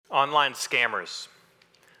Online scammers.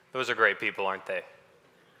 Those are great people, aren't they?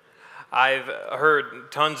 I've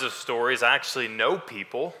heard tons of stories. I actually know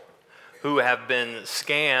people who have been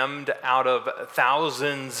scammed out of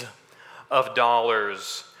thousands of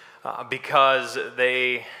dollars because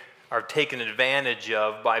they are taken advantage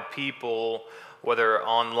of by people, whether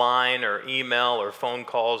online or email or phone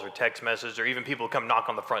calls or text messages or even people who come knock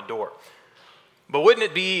on the front door. But wouldn't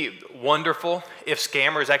it be wonderful if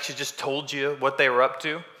scammers actually just told you what they were up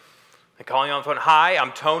to? They're calling you on the phone, "Hi,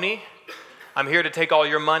 I'm Tony. I'm here to take all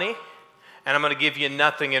your money, and I'm going to give you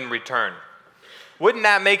nothing in return." Wouldn't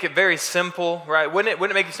that make it very simple, right? Wouldn't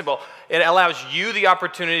it make it simple? It allows you the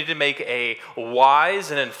opportunity to make a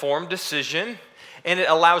wise and informed decision, and it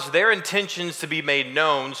allows their intentions to be made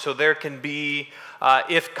known so there can be,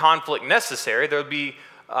 if conflict necessary, there would be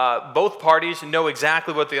both parties know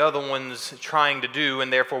exactly what the other one's trying to do,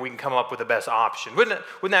 and therefore we can come up with the best option. Wouldn't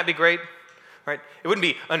that be great? Right? It wouldn't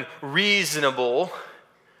be unreasonable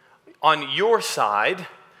on your side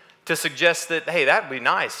to suggest that, hey, that'd be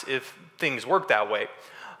nice if things work that way.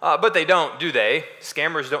 But they don't, do they?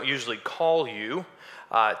 Scammers don't usually call you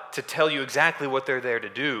to tell you exactly what they're there to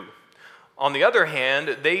do. On the other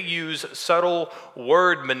hand, they use subtle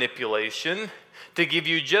word manipulation to give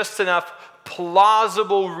you just enough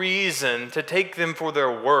plausible reason to take them for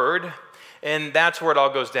their word, and that's where it all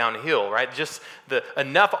goes downhill, right? Just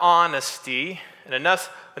enough honesty and enough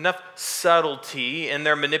subtlety in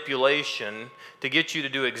their manipulation to get you to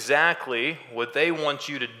do exactly what they want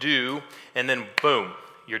you to do, and then boom,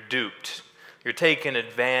 you're duped. You're taken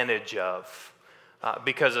advantage of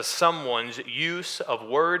because of someone's use of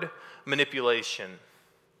word manipulation.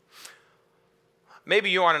 Maybe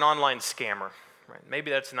you are an online scammer. Right?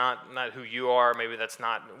 Maybe that's not who you are. Maybe that's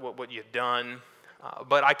not what you've done.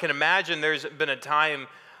 But I can imagine there's been a time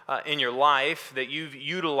in your life that you've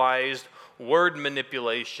utilized word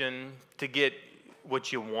manipulation to get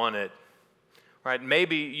what you wanted. Right?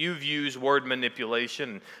 Maybe you've used word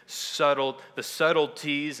manipulation, the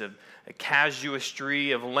subtleties of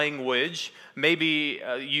casuistry of language. Maybe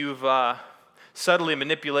you've subtly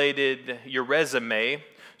manipulated your resume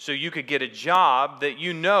so you could get a job that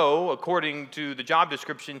you know, according to the job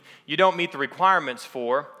description, you don't meet the requirements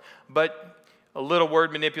for, but a little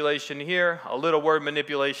word manipulation here, a little word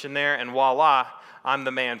manipulation there, and voila, I'm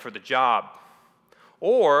the man for the job.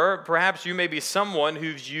 Or perhaps you may be someone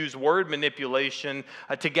who's used word manipulation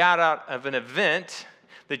to get out of an event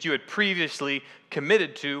that you had previously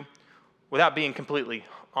committed to without being completely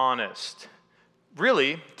honest.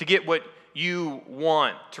 Really, to get what you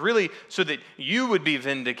want, so that you would be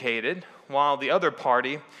vindicated while the other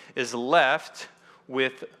party is left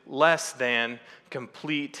with less than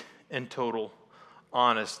complete and total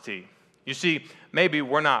honesty. You see, maybe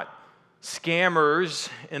we're not scammers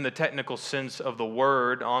in the technical sense of the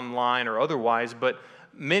word, online or otherwise, but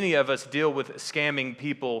many of us deal with scamming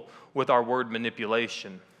people with our word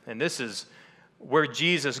manipulation. And this is where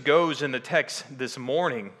Jesus goes in the text this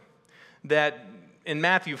morning, that in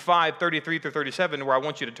Matthew 5, 33 through 37, where I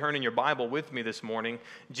want you to turn in your Bible with me this morning,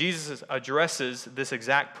 Jesus addresses this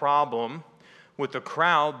exact problem with the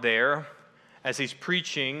crowd there as he's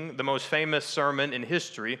preaching the most famous sermon in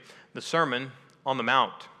history, the Sermon on the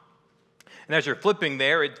Mount. And as you're flipping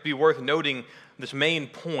there, it'd be worth noting this main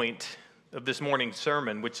point of this morning's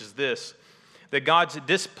sermon, which is this: that God's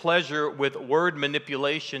displeasure with word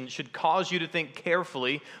manipulation should cause you to think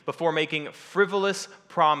carefully before making frivolous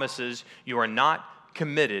promises you are not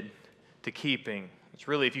committed to keeping. It's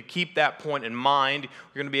really, if you keep that point in mind,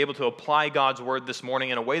 you're going to be able to apply God's word this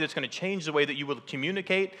morning in a way that's going to change the way that you will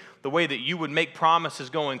communicate, the way that you would make promises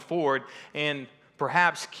going forward, and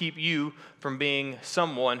perhaps keep you from being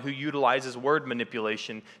someone who utilizes word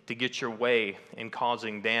manipulation to get your way and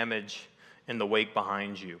causing damage in the wake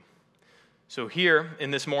behind you. So here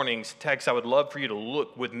in this morning's text, I would love for you to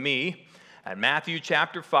look with me at Matthew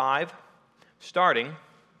chapter 5, starting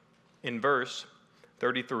in verse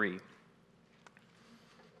 33.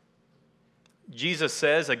 Jesus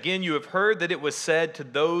says, "Again, you have heard that it was said to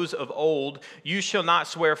those of old, 'You shall not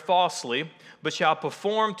swear falsely, but shall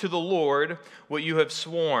perform to the Lord what you have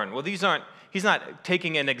sworn.'" Well, he's not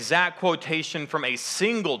taking an exact quotation from a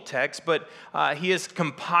single text, but he is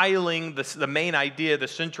compiling the main idea, the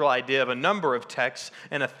central idea of a number of texts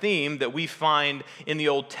and a theme that we find in the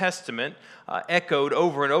Old Testament echoed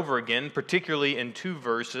over and over again, particularly in two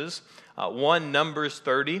verses. One, Numbers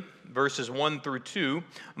 30, verses 1 through 2.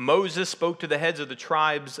 Moses spoke to the heads of the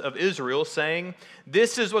tribes of Israel, saying,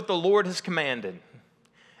 "This is what the Lord has commanded.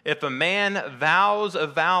 If a man vows a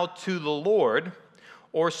vow to the Lord,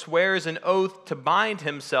 or swears an oath to bind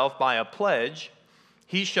himself by a pledge,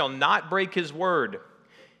 he shall not break his word.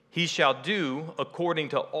 he shall do according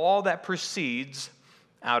to all that proceeds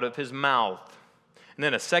out of his mouth. And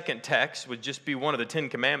then a second text would just be one of the 10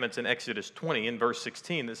 commandments in Exodus 20 in verse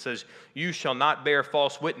 16 that says, you shall not bear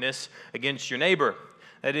false witness against your neighbor.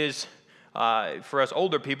 That is, for us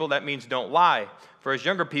older people, that means don't lie. For us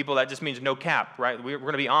younger people, that just means no cap, right? We're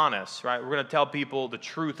going to be honest, right? We're going to tell people the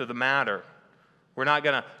truth of the matter. We're not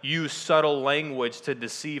going to use subtle language to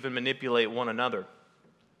deceive and manipulate one another.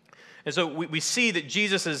 And so we see that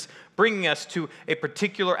Jesus is bringing us to a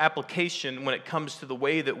particular application when it comes to the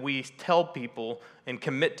way that we tell people and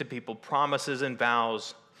commit to people promises and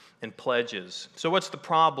vows and pledges. So what's the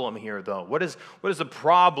problem here, though? What is the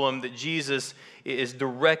problem that Jesus is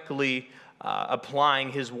directly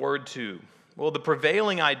applying his word to? Well, the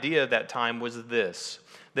prevailing idea at that time was this,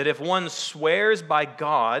 that if one swears by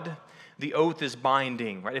God, the oath is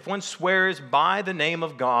binding, right? If one swears by the name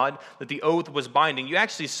of God, that the oath was binding. You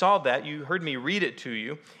actually saw that. You heard me read it to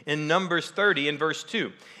you in Numbers 30 in verse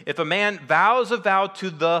 2. If a man vows a vow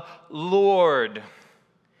to the Lord,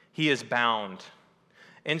 he is bound.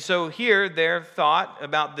 And so here, their thought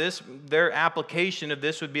about this, their application of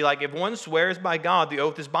this would be like, if one swears by God, the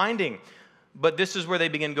oath is binding. But this is where they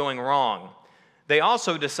begin going wrong. They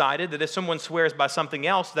also decided that if someone swears by something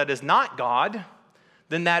else that is not God,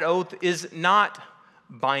 then that oath is not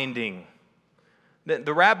binding.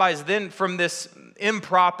 The rabbis then, from this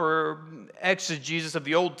improper exegesis of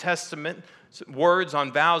the Old Testament words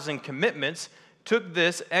on vows and commitments, took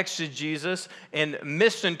this exegesis and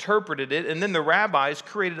misinterpreted it, and then the rabbis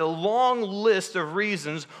created a long list of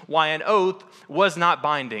reasons why an oath was not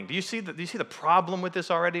binding. Do you see the problem with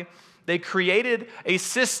this already? They created a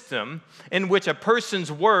system in which a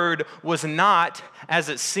person's word was not as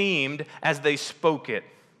it seemed as they spoke it.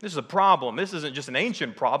 This is a problem. This isn't just an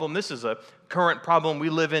ancient problem. This is a current problem we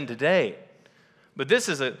live in today. But this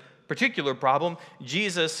is a particular problem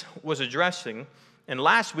Jesus was addressing. And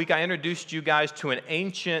last week I introduced you guys to an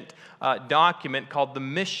ancient document called the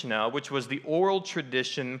Mishnah, which was the oral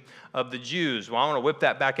tradition of the Jews. Well, I want to whip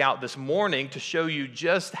that back out this morning to show you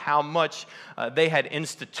just how much they had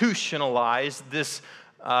institutionalized this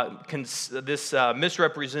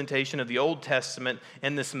misrepresentation of the Old Testament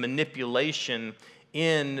and this manipulation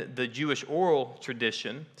in the Jewish oral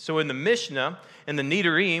tradition. So in the Mishnah, in the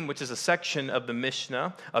Nidarim, which is a section of the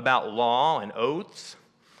Mishnah about law and oaths,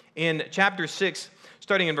 in chapter 6,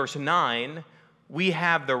 starting in verse 9, we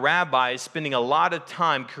have the rabbis spending a lot of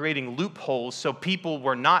time creating loopholes so people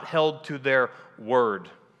were not held to their word.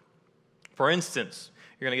 For instance,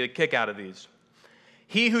 you're going to get a kick out of these.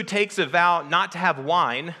 He who takes a vow not to have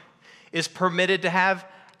wine is permitted to have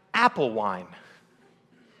apple wine.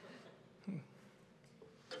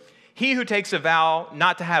 He who takes a vow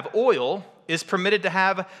not to have oil is permitted to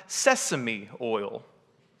have sesame oil.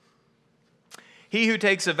 He who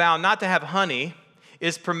takes a vow not to have honey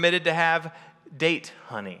is permitted to have date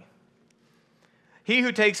honey. He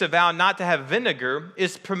who takes a vow not to have vinegar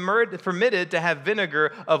is permitted to have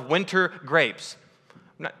vinegar of winter grapes.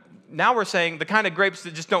 Now we're saying the kind of grapes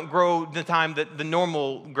that just don't grow the time that the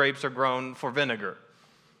normal grapes are grown for vinegar.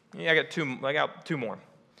 Yeah, I got two more.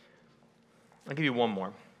 I'll give you one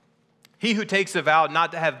more. He who takes a vow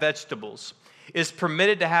not to have vegetables is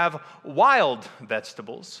permitted to have wild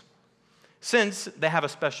vegetables, since they have a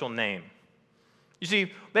special name. You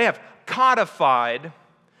see, they have codified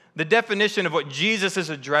the definition of what Jesus is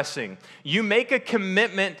addressing. You make a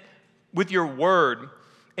commitment with your word,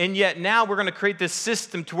 and yet now we're going to create this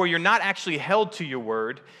system to where you're not actually held to your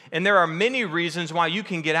word, and there are many reasons why you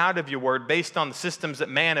can get out of your word based on the systems that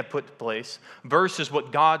man had put in place versus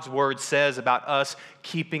what God's word says about us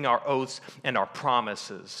keeping our oaths and our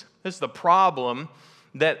promises. This is the problem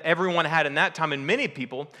that everyone had in that time, and many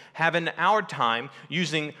people have in our time,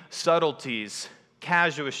 using subtleties,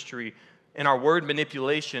 casuistry, and our word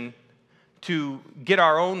manipulation to get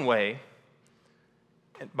our own way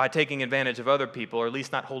by taking advantage of other people, or at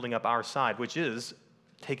least not holding up our side, which is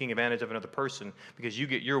taking advantage of another person because you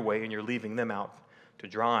get your way and you're leaving them out to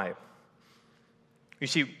dry. You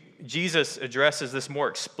see, Jesus addresses this more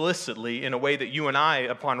explicitly in a way that you and I,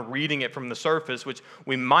 upon reading it from the surface, which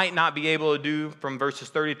we might not be able to do from verses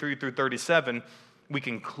 33 through 37, we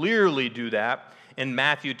can clearly do that in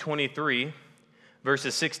Matthew 23,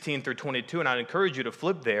 verses 16 through 22, and I'd encourage you to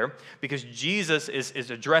flip there because Jesus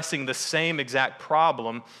is addressing the same exact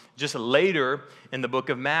problem just later in the book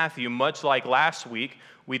of Matthew. Much like last week,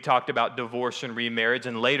 we talked about divorce and remarriage,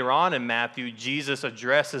 and later on in Matthew, Jesus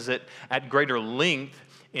addresses it at greater length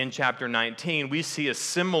in chapter 19. We see a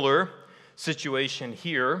similar situation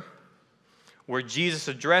here where Jesus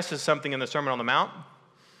addresses something in the Sermon on the Mount,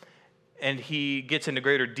 and he gets into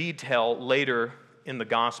greater detail later in the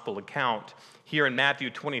gospel account. Here in Matthew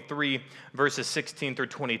 23, verses 16 through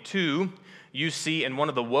 22, you see in one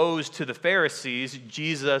of the woes to the Pharisees,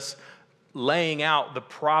 Jesus laying out the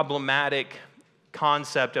problematic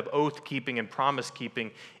concept of oath-keeping and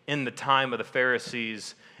promise-keeping in the time of the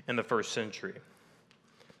Pharisees in the first century.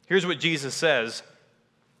 Here's what Jesus says.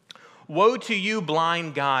 Woe to you,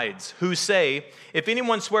 blind guides, who say, if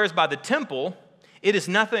anyone swears by the temple, it is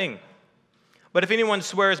nothing. But if anyone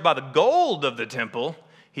swears by the gold of the temple,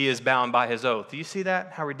 he is bound by his oath. Do you see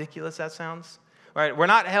that? How ridiculous that sounds? Right? We're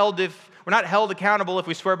not held accountable if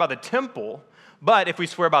we swear by the temple, but if we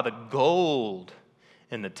swear by the gold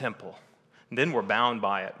in the temple, then we're bound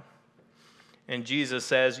by it. And Jesus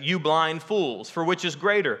says, you blind fools, for which is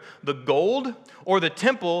greater, the gold or the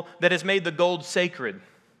temple that has made the gold sacred?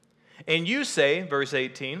 And you say, verse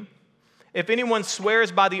 18, if anyone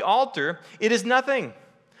swears by the altar, it is nothing.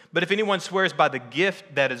 But if anyone swears by the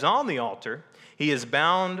gift that is on the altar, he is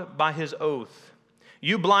bound by his oath.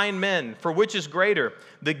 You blind men, for which is greater,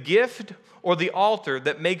 the gift or the altar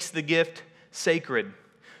that makes the gift sacred?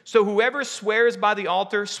 So whoever swears by the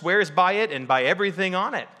altar swears by it and by everything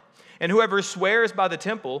on it. And whoever swears by the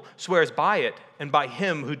temple swears by it and by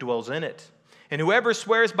him who dwells in it. And whoever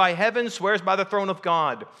swears by heaven swears by the throne of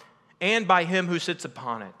God and by him who sits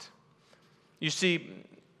upon it. You see,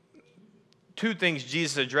 two things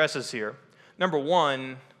Jesus addresses here. Number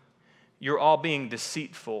one, you're all being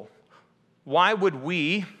deceitful. Why would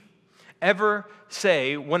we ever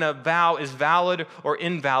say when a vow is valid or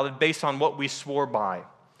invalid based on what we swore by?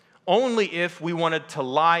 Only if we wanted to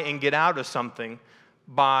lie and get out of something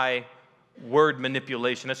by word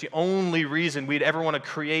manipulation. That's the only reason we'd ever want to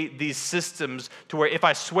create these systems to where if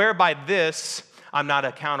I swear by this, I'm not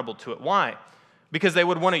accountable to it. Why? Because they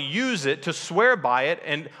would want to use it to swear by it,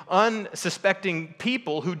 and unsuspecting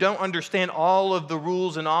people who don't understand all of the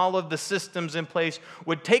rules and all of the systems in place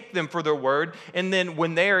would take them for their word, and then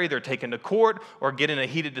when they're either taken to court or get in a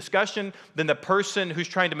heated discussion, then the person who's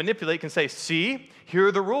trying to manipulate can say, see, here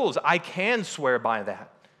are the rules. I can swear by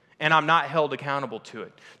that, and I'm not held accountable to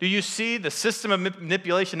it. Do you see the system of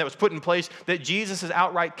manipulation that was put in place that Jesus is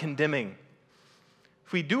outright condemning?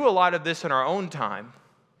 If we do a lot of this in our own time,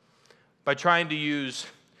 by trying to use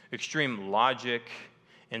extreme logic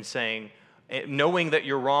and saying, knowing that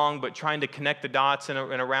you're wrong, but trying to connect the dots in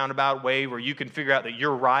a roundabout way where you can figure out that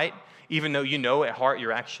you're right, even though you know at heart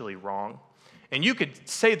you're actually wrong. And you could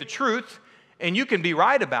say the truth, and you can be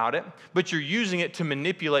right about it, but you're using it to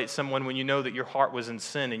manipulate someone when you know that your heart was in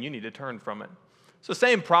sin and you need to turn from it. It's the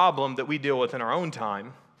same problem that we deal with in our own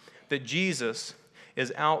time that Jesus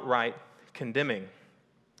is outright condemning.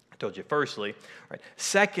 Told you firstly. Right.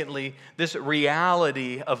 Secondly, this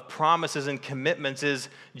reality of promises and commitments is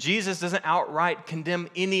Jesus doesn't outright condemn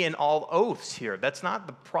any and all oaths here. That's not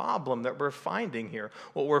the problem that we're finding here.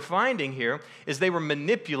 What we're finding here is they were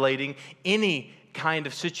manipulating any kind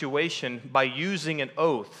of situation by using an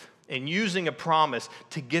oath and using a promise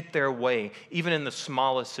to get their way, even in the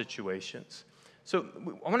smallest situations. So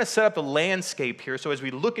I want to set up a landscape here so as we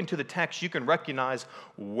look into the text, you can recognize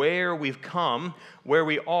where we've come, where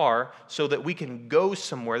we are, so that we can go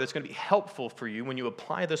somewhere that's going to be helpful for you when you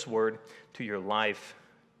apply this word to your life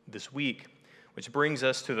this week, which brings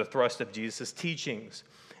us to the thrust of Jesus' teachings.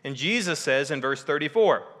 And Jesus says in verse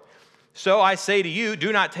 34, so I say to you,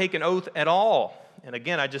 do not take an oath at all. And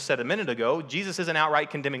again, I just said a minute ago, Jesus isn't outright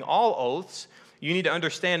condemning all oaths. You need to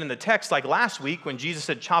understand in the text, like last week when Jesus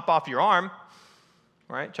said, chop off your arm,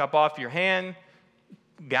 right? Chop off your hand,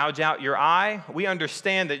 gouge out your eye. We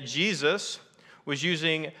understand that Jesus was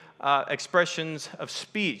using expressions of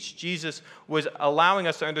speech. Jesus was allowing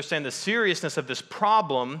us to understand the seriousness of this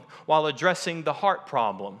problem while addressing the heart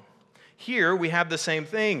problem. Here we have the same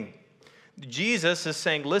thing. Jesus is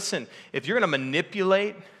saying, listen, if you're going to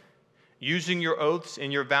manipulate using your oaths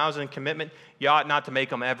and your vows and commitment, you ought not to make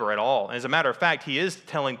them ever at all. As a matter of fact, he is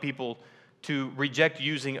telling people to reject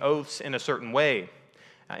using oaths in a certain way.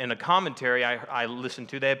 In a commentary I listened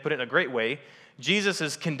to, they had put it in a great way. Jesus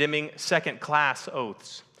is condemning second-class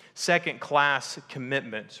oaths, second-class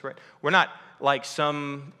commitments. Right? We're not like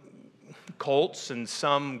some cults and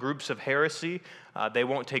some groups of heresy. They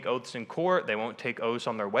won't take oaths in court. They won't take oaths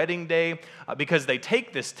on their wedding day because they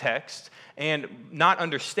take this text and not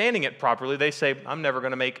understanding it properly, they say, I'm never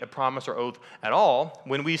going to make a promise or oath at all.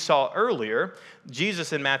 When we saw earlier,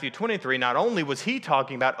 Jesus in Matthew 23, not only was he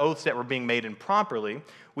talking about oaths that were being made improperly,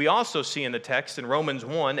 we also see in the text in Romans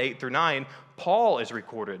 1, 8 through 9, Paul is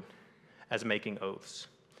recorded as making oaths.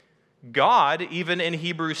 God, even in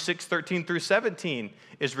Hebrews 6, 13 through 17,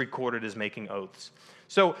 is recorded as making oaths.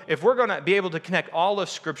 So if we're going to be able to connect all of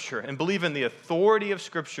Scripture and believe in the authority of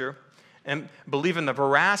Scripture and believe in the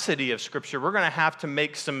veracity of Scripture, we're going to have to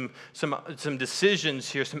make some decisions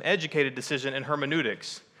here, some educated decision in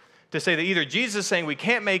hermeneutics, to say that either Jesus is saying we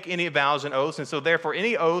can't make any vows and oaths, and so therefore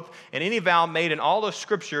any oath and any vow made in all of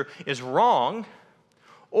Scripture is wrong,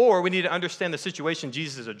 or we need to understand the situation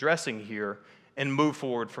Jesus is addressing here and move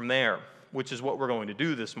forward from there, which is what we're going to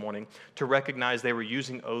do this morning, to recognize they were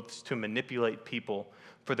using oaths to manipulate people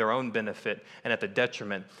for their own benefit and at the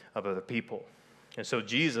detriment of other people. And so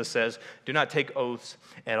Jesus says, do not take oaths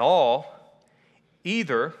at all,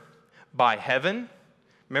 either by heaven.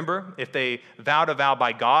 Remember, if they vowed a vow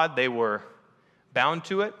by God, they were bound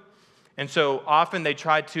to it. And so often they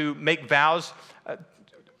try to make vows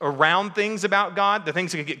around things about God, the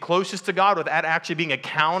things that can get closest to God without actually being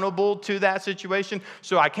accountable to that situation.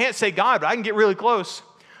 So I can't say God, but I can get really close.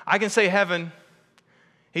 I can say heaven.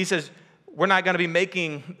 He says, we're not going to be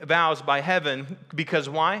making vows by heaven because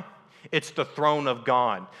why? It's the throne of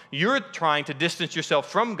God. You're trying to distance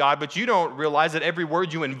yourself from God, but you don't realize that every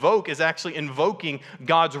word you invoke is actually invoking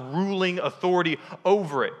God's ruling authority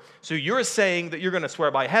over it. So you're saying that you're going to swear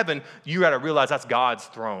by heaven. You got to realize that's God's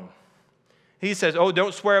throne. He says, oh,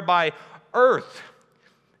 don't swear by earth.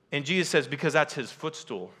 And Jesus says, because that's his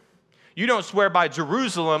footstool. You don't swear by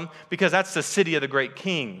Jerusalem because that's the city of the great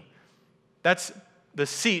king. That's the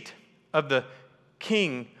seat of the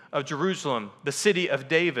king of Jerusalem, the city of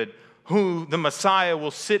David, who the Messiah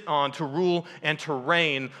will sit on to rule and to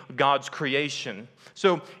reign God's creation.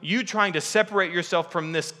 So you trying to separate yourself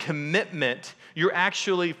from this commitment, you're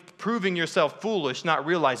actually proving yourself foolish, not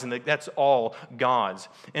realizing that that's all God's.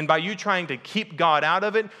 And by you trying to keep God out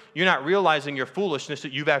of it, you're not realizing your foolishness,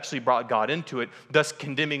 that you've actually brought God into it, thus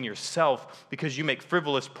condemning yourself because you make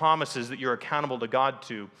frivolous promises that you're accountable to God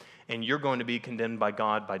to, and you're going to be condemned by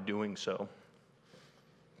God by doing so.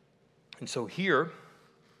 And so here,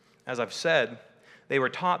 as I've said, they were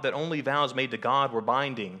taught that only vows made to God were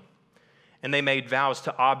binding, and they made vows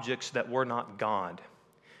to objects that were not God.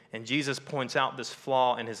 And Jesus points out this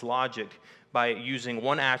flaw in his logic by using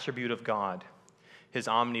one attribute of God, his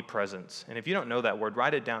omnipresence. And if you don't know that word,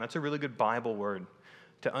 write it down. It's a really good Bible word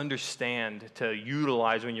to understand, to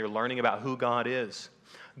utilize when you're learning about who God is.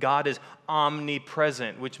 God is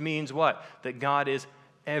omnipresent, which means what? That God is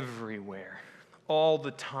everywhere, all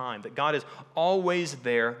the time. That God is always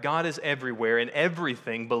there, God is everywhere, and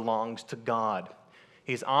everything belongs to God.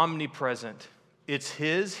 He's omnipresent. It's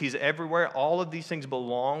his. He's everywhere. All of these things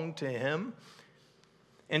belong to him.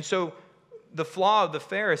 And so the flaw of the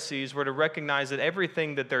Pharisees were to recognize that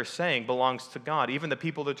everything that they're saying belongs to God. Even the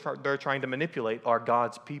people that they're trying to manipulate are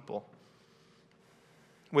God's people.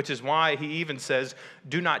 Which is why he even says,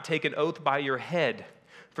 do not take an oath by your head,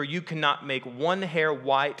 for you cannot make one hair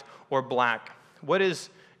white or black. What is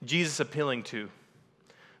Jesus appealing to?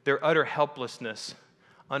 Their utter helplessness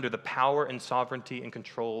under the power and sovereignty and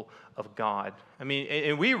control of God. I mean,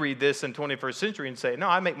 and we read this in 21st century and say, no,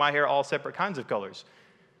 I make my hair all separate kinds of colors.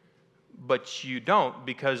 But you don't,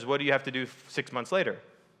 because what do you have to do 6 months later?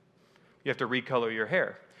 You have to recolor your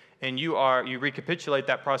hair. And you recapitulate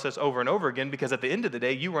that process over and over again, because at the end of the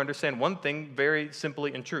day, you understand one thing very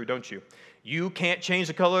simply and true, don't you? You can't change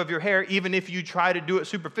the color of your hair even if you try to do it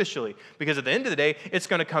superficially, because at the end of the day, it's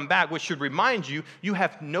going to come back, which should remind you, you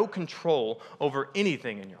have no control over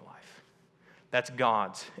anything in your life. That's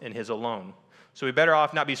God's and his alone. So we better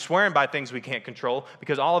off not be swearing by things we can't control,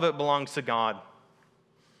 because all of it belongs to God.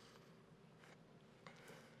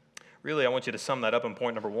 Really, I want you to sum that up in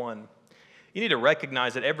point number 1. You need to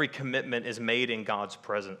recognize that every commitment is made in God's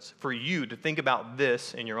presence. For you to think about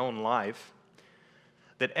this in your own life,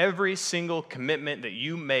 that every single commitment that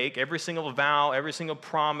you make, every single vow, every single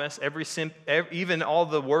promise, even all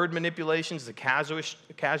the word manipulations, the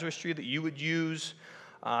casuistry that you would use,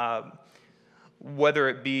 whether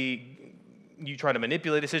it be you try to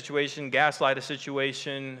manipulate a situation, gaslight a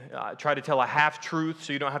situation, try to tell a half-truth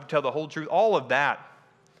so you don't have to tell the whole truth, all of that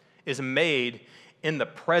is made in the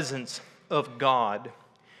presence of God,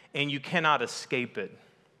 and you cannot escape it.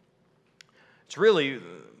 It's really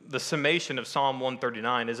the summation of Psalm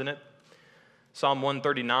 139, isn't it? Psalm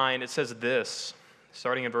 139, it says this,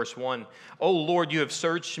 starting in verse 1. "O Lord, you have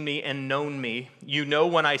searched me and known me. You know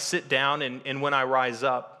when I sit down and when I rise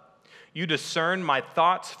up. You discern my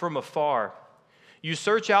thoughts from afar. You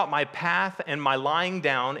search out my path and my lying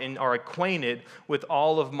down and are acquainted with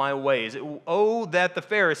all of my ways." Oh, that the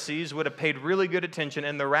Pharisees would have paid really good attention,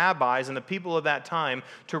 and the rabbis and the people of that time,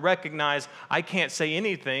 to recognize I can't say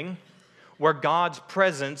anything where God's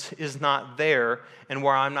presence is not there and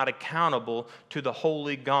where I'm not accountable to the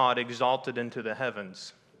holy God exalted into the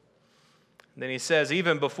heavens. And then he says,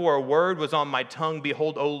 even before a word was on my tongue,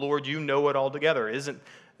 behold, O Lord, you know it altogether.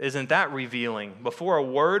 Isn't that revealing? Before a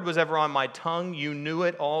word was ever on my tongue, you knew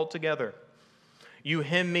it altogether. You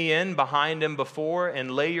hem me in behind and before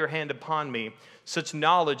and lay your hand upon me. Such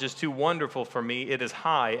knowledge is too wonderful for me. It is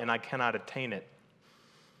high, and I cannot attain it.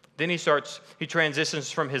 Then he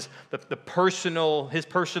transitions from his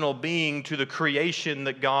personal being to the creation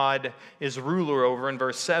that God is ruler over in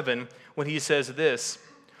verse 7 when he says this,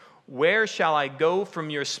 where shall I go from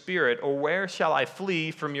your spirit, or where shall I flee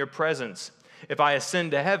from your presence? If I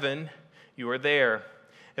ascend to heaven, you are there.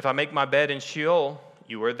 If I make my bed in Sheol,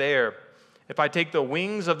 you are there. If I take the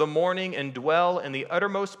wings of the morning and dwell in the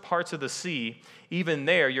uttermost parts of the sea, even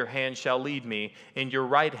there your hand shall lead me, and your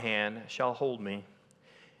right hand shall hold me.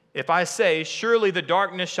 If I say, surely the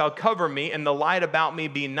darkness shall cover me, and the light about me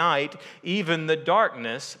be night, even the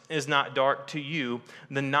darkness is not dark to you.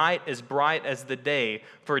 The night is bright as the day,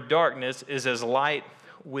 for darkness is as light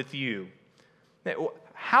with you. Now,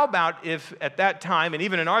 how about if at that time, and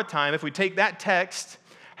even in our time, if we take that text,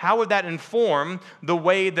 how would that inform the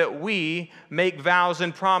way that we make vows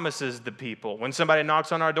and promises to people? When somebody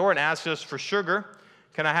knocks on our door and asks us for sugar,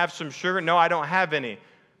 can I have some sugar? No, I don't have any.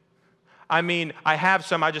 I mean, I have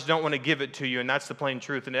some, I just don't want to give it to you, and that's the plain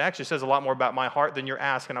truth. And it actually says a lot more about my heart than you're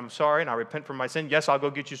asking. I'm sorry, and I repent for my sin. Yes, I'll go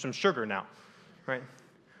get you some sugar now, right?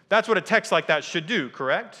 That's what a text like that should do,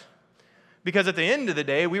 correct? Because at the end of the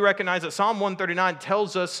day, we recognize that Psalm 139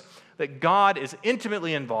 tells us that God is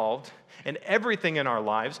intimately involved in everything in our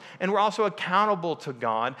lives, and we're also accountable to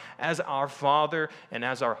God as our Father and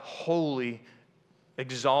as our holy,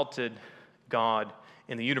 exalted God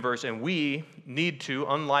in the universe. And we need to,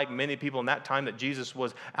 unlike many people in that time that Jesus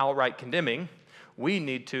was outright condemning, we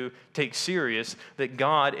need to take serious that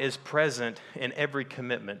God is present in every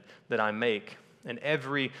commitment that I make and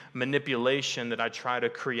every manipulation that I try to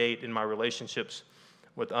create in my relationships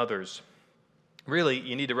with others. Really,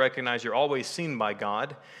 you need to recognize you're always seen by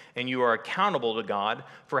God, and you are accountable to God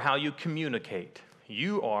for how you communicate.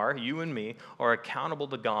 You and me, are accountable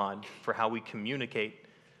to God for how we communicate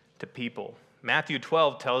to people. Matthew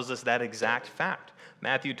 12 tells us that exact fact.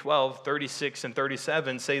 Matthew 12, 36 and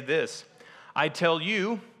 37 say this, I tell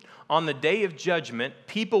you, on the day of judgment,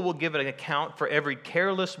 people will give an account for every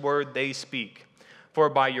careless word they speak. For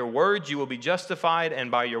by your words you will be justified, and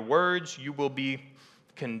by your words you will be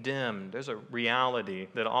condemned. There's a reality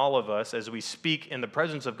that all of us, as we speak in the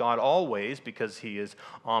presence of God always, because he is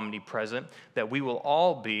omnipresent, that we will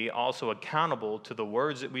all be also accountable to the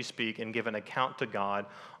words that we speak and give an account to God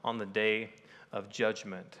on the day of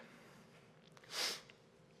judgment.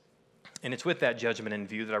 And it's with that judgment in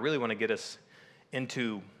view that I really want to get us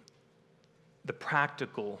into the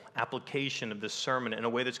practical application of this sermon in a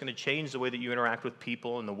way that's going to change the way that you interact with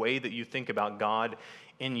people and the way that you think about God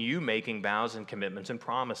in you making vows and commitments and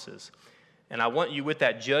promises. And I want you with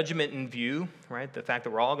that judgment in view, right, the fact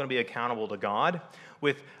that we're all going to be accountable to God,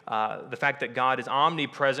 with the fact that God is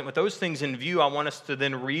omnipresent, with those things in view, I want us to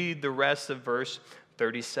then read the rest of verse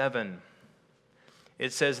 37.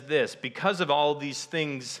 It says this, because of all these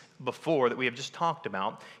things before that we have just talked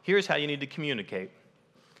about, here's how you need to communicate.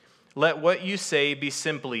 Let what you say be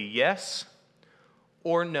simply yes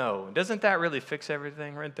or no. Doesn't that really fix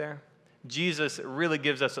everything right there? Jesus really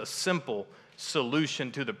gives us a simple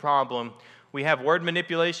solution to the problem. We have word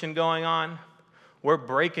manipulation going on. We're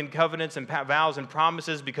breaking covenants and vows and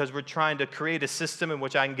promises because we're trying to create a system in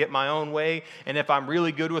which I can get my own way. And if I'm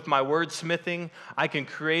really good with my wordsmithing, I can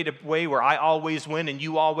create a way where I always win and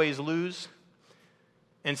you always lose.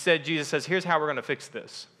 Instead, Jesus says, here's how we're going to fix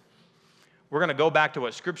this. We're going to go back to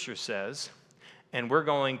what Scripture says, and we're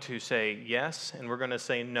going to say yes, and we're going to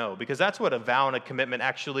say no, because that's what a vow and a commitment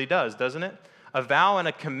actually does, doesn't it? A vow and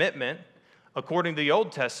a commitment, according to the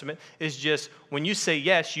Old Testament, is just when you say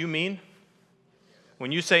yes, you mean.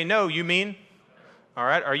 When you say no, you mean. All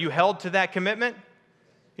right, are you held to that commitment?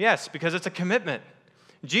 Yes, because it's a commitment.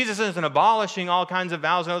 Jesus isn't abolishing all kinds of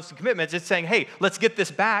vows and oaths and commitments. It's saying, hey, let's get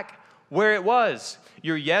this back where it was.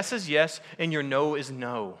 Your yes is yes, and your no is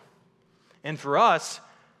no. And for us,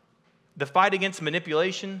 the fight against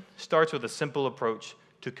manipulation starts with a simple approach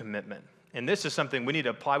to commitment. And this is something we need to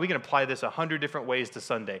apply. We can apply this 100 different ways to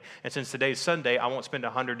Sunday. And since today's Sunday, I won't spend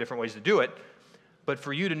 100 different ways to do it. But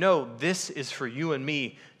for you to know, this is for you and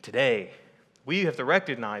me today. We have to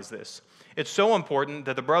recognize this. It's so important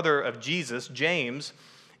that the brother of Jesus, James,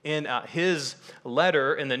 in his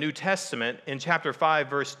letter in the New Testament, in chapter 5,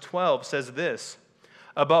 verse 12, says this,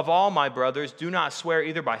 above all, my brothers, do not swear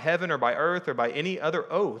either by heaven or by earth or by any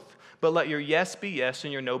other oath, but let your yes be yes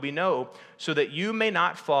and your no be no, so that you may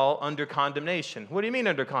not fall under condemnation. What do you mean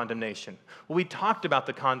under condemnation? Well, we talked about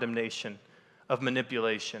the condemnation of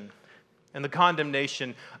manipulation. and the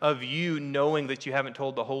condemnation of you knowing that you haven't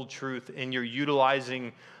told the whole truth and you're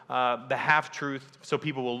utilizing the half-truth so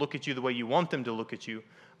people will look at you the way you want them to look at you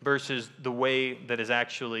versus the way that is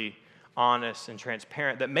actually honest and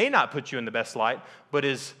transparent, that may not put you in the best light, but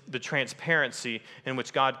is the transparency in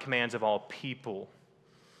which God commands of all people.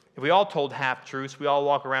 If we all told half-truths, we all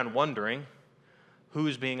walk around wondering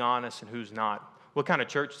who's being honest and who's not. What kind of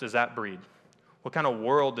church does that breed? What kind of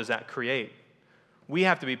world does that create? We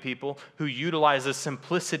have to be people who utilize the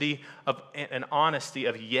simplicity of and honesty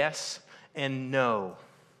of yes and no.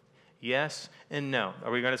 Yes and no.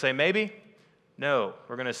 Are we going to say maybe? No.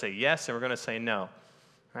 We're going to say yes and we're going to say no.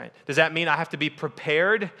 Right? Does that mean I have to be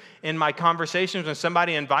prepared in my conversations when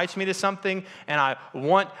somebody invites me to something and I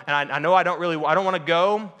know I don't want to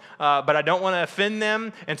go, but I don't want to offend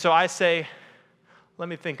them, and so I say, let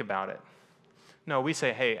me think about it. No, we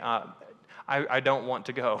say, hey, I don't want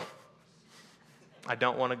to go. I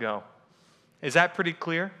don't want to go. Is that pretty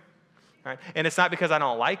clear? Right? And it's not because I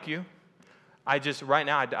don't like you. Right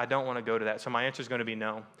now, I don't want to go to that. So my answer is going to be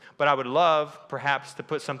no. But I would love, perhaps, to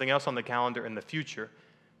put something else on the calendar in the future.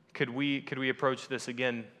 Could we approach this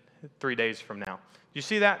again 3 days from now? Do you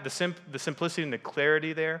see that? The simplicity and the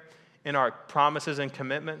clarity there in our promises and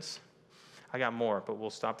commitments? I got more, but we'll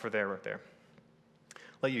stop right there.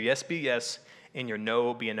 Let your yes be yes and your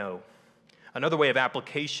no be a no. Another way of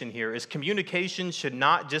application here is communication should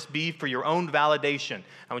not just be for your own validation.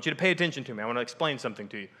 I want you to pay attention to me. I want to explain something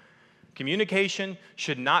to you. Communication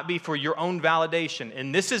should not be for your own validation.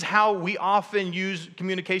 And this is how we often use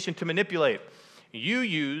communication to manipulate. You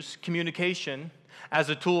use communication as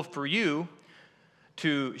a tool for you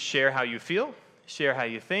to share how you feel, share how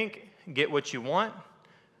you think, get what you want,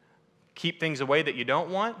 keep things away that you don't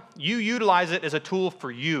want. You utilize it as a tool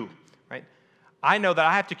for you, right? I know that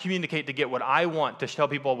I have to communicate to get what I want, to tell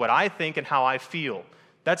people what I think and how I feel.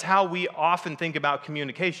 That's how we often think about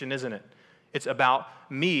communication, isn't it? It's about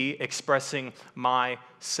me expressing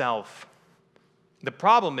myself. The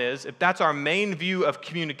problem is, if that's our main view of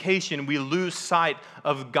communication, we lose sight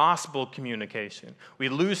of gospel communication. We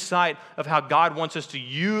lose sight of how God wants us to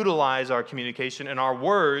utilize our communication and our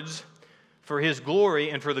words for His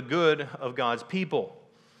glory and for the good of God's people.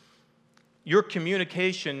 Your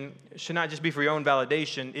communication should not just be for your own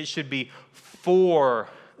validation. It should be for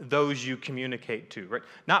those you communicate to, right?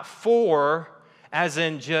 Not for, as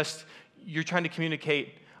in just you're trying to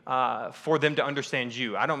communicate for them to understand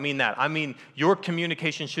you. I don't mean that. I mean your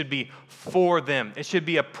communication should be for them. It should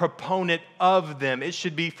be a proponent of them. It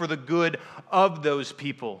should be for the good of those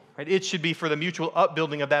people. Right? It should be for the mutual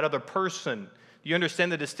upbuilding of that other person. Do you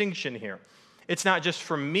understand the distinction here? It's not just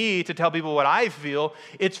for me to tell people what I feel.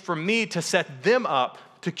 It's for me to set them up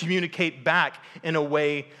to communicate back in a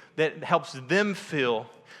way that helps them feel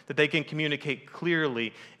that they can communicate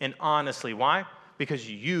clearly and honestly. Why? Because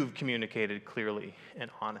you've communicated clearly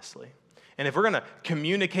and honestly. And if we're going to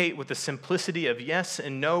communicate with the simplicity of yes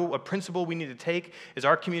and no, a principle we need to take is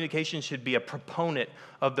our communication should be a proponent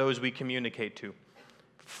of those we communicate to.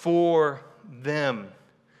 For them.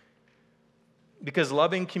 Because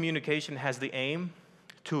loving communication has the aim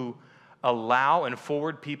to allow and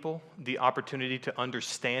forward people the opportunity to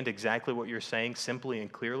understand exactly what you're saying simply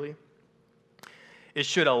and clearly. It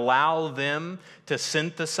should allow them to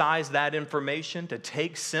synthesize that information, to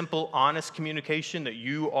take simple, honest communication that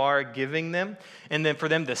you are giving them, and then for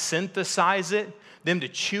them to synthesize it, them to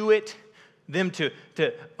chew it, them to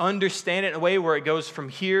understand it in a way where it goes from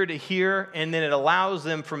here to here, and then it allows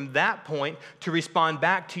them from that point to respond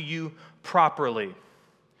back to you properly.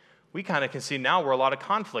 We kind of can see now where a lot of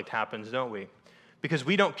conflict happens, don't we? Because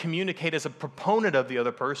we don't communicate as a proponent of the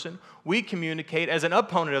other person. We communicate as an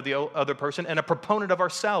opponent of the other person and a proponent of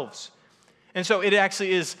ourselves. And so it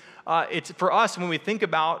actually is, it's for us, when we think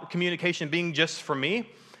about communication being just for me,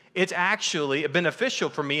 it's actually beneficial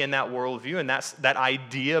for me in that worldview and that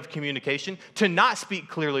idea of communication to not speak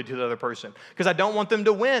clearly to the other person because I don't want them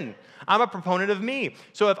to win. I'm a proponent of me.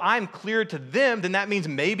 So if I'm clear to them, then that means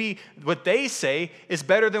maybe what they say is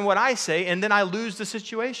better than what I say, and then I lose the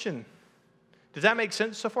situation. Does that make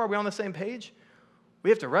sense so far? Are we on the same page? We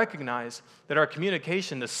have to recognize that our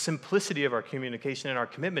communication, the simplicity of our communication and our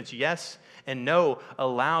commitments, yes and no,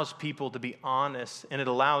 allows people to be honest, and it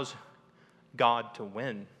allows God to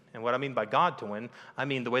win. And what I mean by God to win, I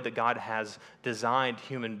mean the way that God has designed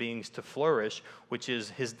human beings to flourish, which is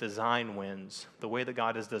His design wins. The way that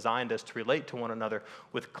God has designed us to relate to one another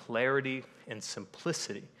with clarity and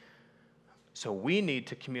simplicity. So we need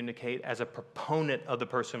to communicate as a proponent of the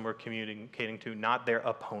person we're communicating to, not their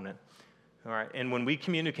opponent. All right? And when we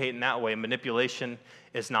communicate in that way, manipulation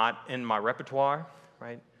is not in my repertoire,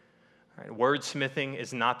 right? Right? Wordsmithing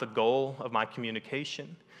is not the goal of my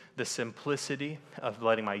communication. The simplicity of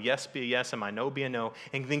letting my yes be a yes and my no be a no,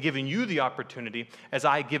 and then giving you the opportunity as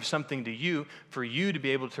I give something to you for you to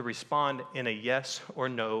be able to respond in a yes or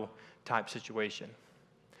no type situation.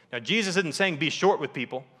 Now, Jesus isn't saying be short with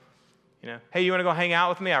people. Hey, you want to go hang out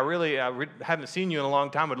with me? I haven't seen you in a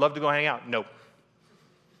long time. Would love to go hang out. No.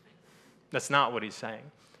 That's not what he's saying.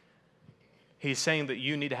 He's saying that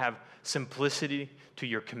you need to have simplicity to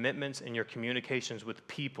your commitments and your communications with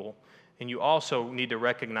people. And you also need to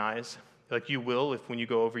recognize, like you will when you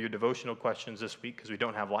go over your devotional questions this week, because we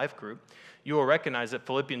don't have life group, you will recognize that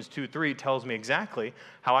Philippians 2:3 tells me exactly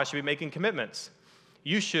how I should be making commitments.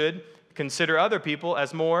 You should consider other people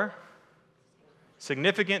as more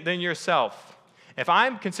significant than yourself. If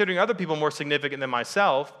I'm considering other people more significant than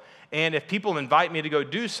myself, and if people invite me to go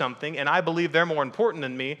do something and I believe they're more important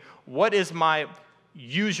than me, what is my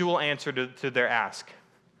usual answer to their ask?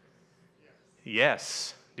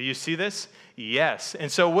 Yes. Do you see this? Yes. And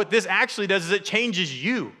so what this actually does is it changes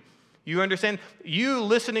you. You understand? You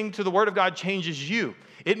listening to the Word of God changes you.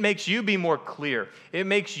 It makes you be more clear. It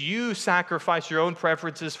makes you sacrifice your own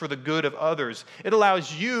preferences for the good of others. It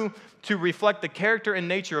allows you to reflect the character and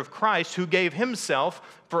nature of Christ, who gave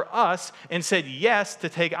himself for us and said yes to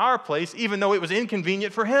take our place, even though it was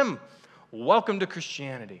inconvenient for him. Welcome to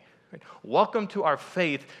Christianity. Welcome to our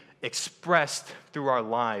faith expressed through our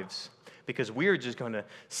lives, because we're just going to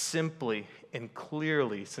simply and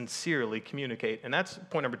clearly, sincerely communicate. And that's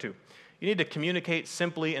point number 2. You need to communicate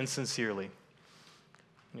simply and sincerely.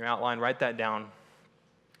 In your outline, write that down.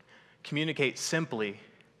 Communicate simply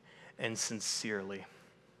and sincerely.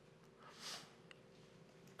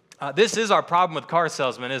 This is our problem with car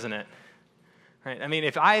salesmen, isn't it? Right? I mean,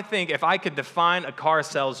 if I could define a car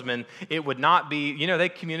salesman, it would not be, they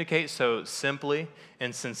communicate so simply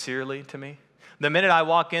and sincerely to me. The minute I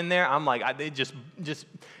walk in there, I'm like, it just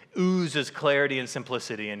oozes clarity and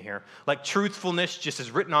simplicity in here. Like truthfulness just is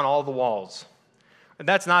written on all the walls.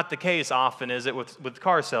 That's not the case often, is it, with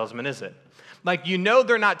car salesmen, is it? Like,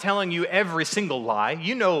 they're not telling you every single lie.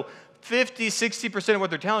 50, 60% of what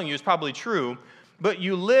they're telling you is probably true, but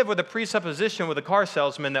you live with a presupposition with a car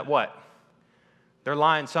salesman that what? They're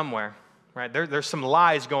lying somewhere, right? There's some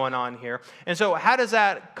lies going on here. And so how does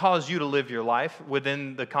that cause you to live your life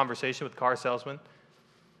within the conversation with the car salesman?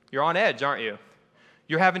 You're on edge, aren't you?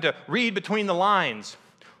 You're having to read between the lines.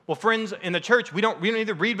 Well, friends, in the church, we don't need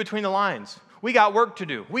to read between the lines. We got work to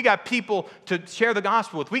do. We got people to share the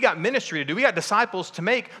gospel with. We got ministry to do. We got disciples to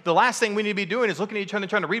make. The last thing we need to be doing is looking at each other and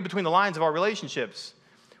trying to read between the lines of our relationships.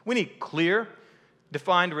 We need clear,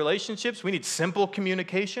 defined relationships. We need simple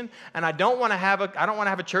communication. And I don't want to have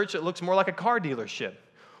a church that looks more like a car dealership,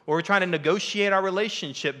 where we're trying to negotiate our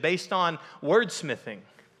relationship based on wordsmithing.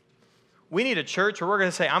 We need a church where we're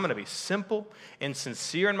going to say, I'm going to be simple and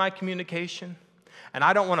sincere in my communication. And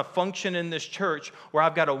I don't want to function in this church where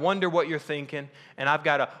I've got to wonder what you're thinking, and I've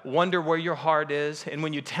got to wonder where your heart is. And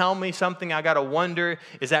when you tell me something, I got to wonder,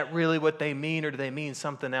 is that really what they mean, or do they mean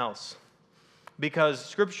something else? Because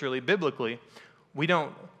scripturally, biblically, we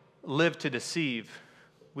don't live to deceive.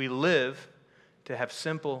 We live to have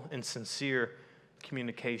simple and sincere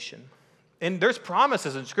communication. And there's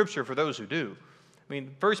promises in Scripture for those who do. I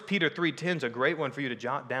mean, 1 Peter 3:10 is a great one for you to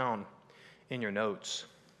jot down in your notes.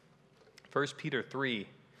 1 Peter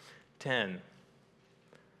 3:10.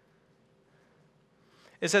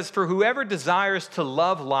 It says, "For whoever desires to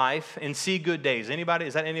love life and see good days." Anybody?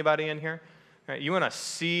 Is that anybody in here? Right, you want to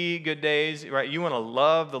see good days, right? You want to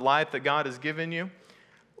love the life that God has given you?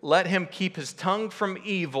 Let him keep his tongue from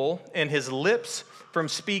evil and his lips from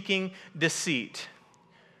speaking deceit.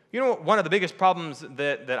 One of the biggest problems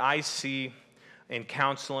that I see in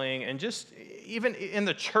counseling and just even in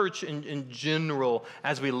the church in general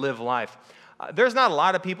as we live life, there's not a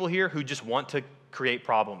lot of people here who just want to create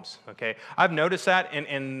problems, okay? I've noticed that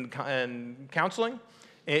in counseling,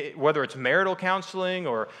 whether it's marital counseling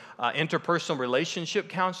or interpersonal relationship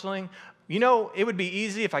counseling. It would be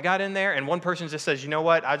easy if I got in there and one person just says, you know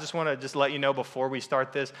what, I just want to just let you know before we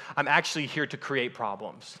start this, I'm actually here to create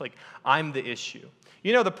problems. Like, I'm the issue.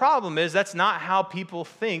 The problem is that's not how people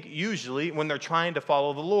think usually when they're trying to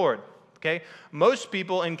follow the Lord, okay? Most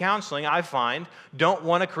people in counseling, I find, don't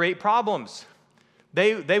want to create problems.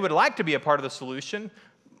 They would like to be a part of the solution.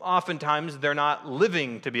 Oftentimes, they're not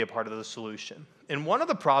living to be a part of the solution. And one of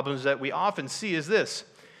the problems that we often see is this.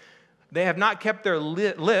 They have not kept their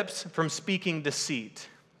lips from speaking deceit,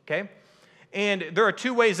 okay? And there are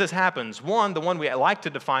two ways this happens. One, the one we like to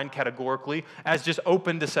define categorically as just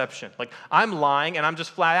open deception. Like, I'm lying and I'm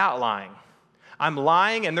just flat out lying. I'm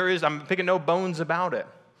lying and I'm picking no bones about it.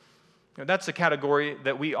 Now, that's a category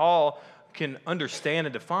that we all can understand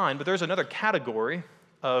and define, but there's another category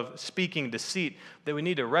of speaking deceit that we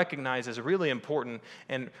need to recognize as really important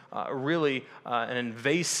and really an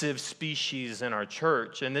invasive species in our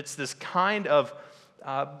church. And it's this kind of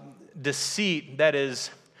deceit that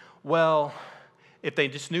is, well, if they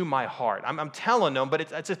just knew my heart. I'm telling them, but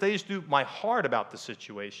it's if they just knew my heart about the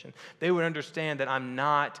situation, they would understand that I'm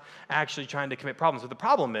not actually trying to commit problems. But the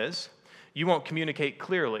problem is, you won't communicate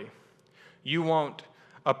clearly. You won't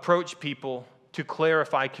approach people to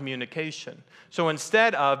clarify communication. So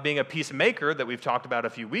instead of being a peacemaker that we've talked about a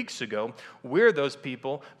few weeks ago, we're those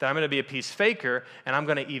people that I'm going to be a peace faker and I'm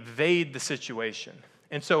going to evade the situation.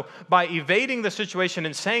 And so by evading the situation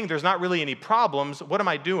and saying there's not really any problems, what am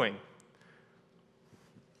I doing?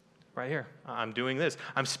 Right here, I'm doing this.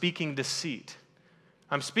 I'm speaking deceit.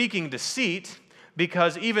 I'm speaking deceit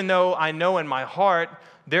because even though I know in my heart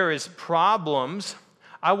there is problems,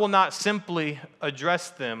 I will not simply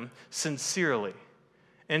address them sincerely.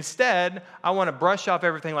 Instead, I want to brush off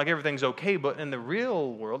everything like everything's okay, but in the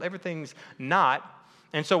real world, everything's not.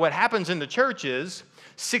 And so what happens in the church is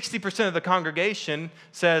 60% of the congregation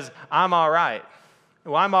says, I'm all right.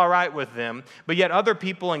 Well, I'm all right with them. But yet other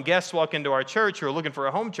people and guests walk into our church who are looking for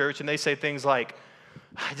a home church, and they say things like,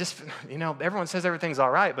 everyone says everything's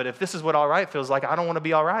all right, but if this is what all right feels like, I don't want to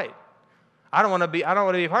be all right. I don't want to be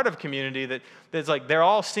a part of a community that's like they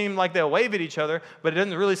all seem like they'll wave at each other, but it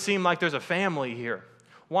doesn't really seem like there's a family here.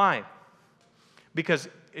 Why? Because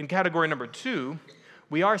in category number 2,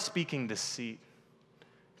 we are speaking deceit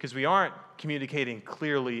because we aren't communicating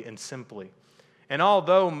clearly and simply. And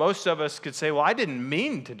although most of us could say, well, I didn't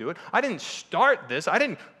mean to do it. I didn't start this. I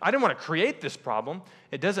didn't want to create this problem.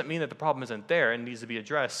 It doesn't mean that the problem isn't there and needs to be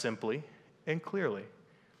addressed simply and clearly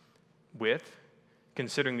with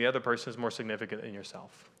considering the other person is more significant than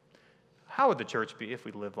yourself. How would the church be if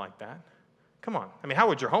we lived like that? Come on. I mean, how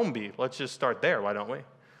would your home be? Let's just start there, why don't we?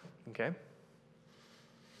 Okay?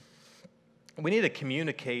 We need to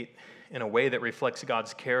communicate in a way that reflects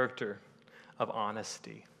God's character of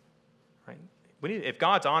honesty, right? If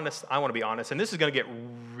God's honest, I want to be honest, and this is going to get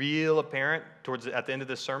real apparent at the end of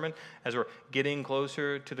this sermon as we're getting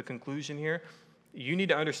closer to the conclusion here. You need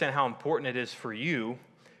to understand how important it is for you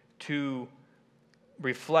to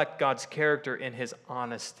reflect God's character in his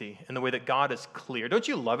honesty, in the way that God is clear. Don't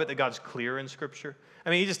you love it that God's clear in Scripture? I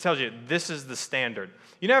mean, he just tells you this is the standard.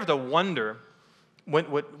 You never have to wonder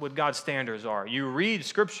what God's standards are. You read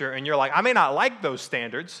Scripture and you're like, I may not like those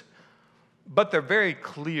standards, but they're very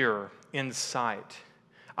clear in sight.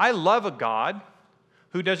 I love a God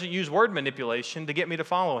who doesn't use word manipulation to get me to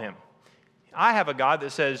follow him. I have a God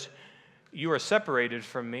that says, you are separated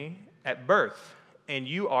from me at birth, and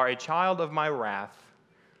you are a child of my wrath.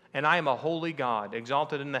 And I am a holy God,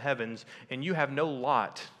 exalted in the heavens, and you have no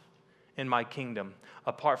lot in my kingdom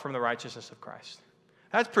apart from the righteousness of Christ.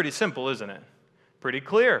 That's pretty simple, isn't it? Pretty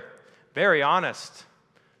clear, very honest.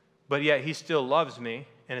 But yet he still loves me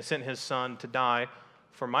and has sent his son to die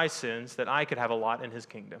for my sins that I could have a lot in his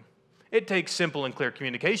kingdom. It takes simple and clear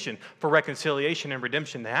communication for reconciliation and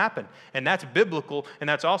redemption to happen. And that's biblical, and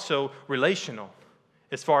that's also relational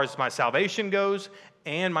as far as my salvation goes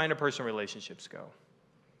and my interpersonal relationships go.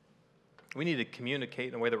 We need to communicate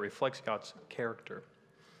in a way that reflects God's character.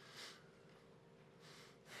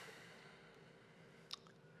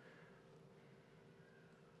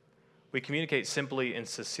 We communicate simply and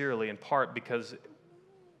sincerely in part because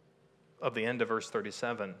of the end of verse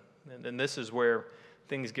 37. And this is where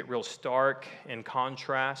things get real stark in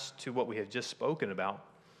contrast to what we have just spoken about.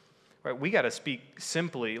 Right? We got to speak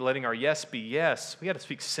simply, letting our yes be yes. We got to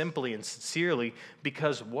speak simply and sincerely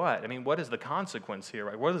because what? I mean, what is the consequence here?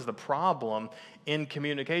 Right? What is the problem in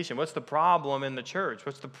communication? What's the problem in the church?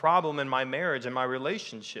 What's the problem in my marriage and my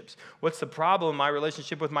relationships? What's the problem in my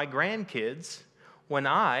relationship with my grandkids when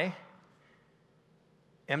I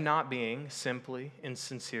am not being simply and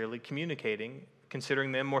sincerely communicating,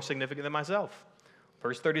 considering them more significant than myself?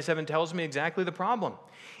 Verse 37 tells me exactly the problem.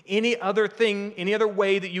 Any other thing, any other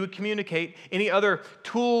way that you would communicate, any other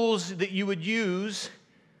tools that you would use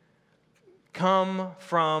come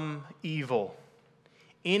from evil.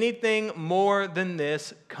 Anything more than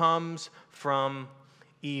this comes from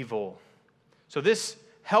evil. So this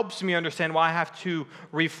helps me understand why I have to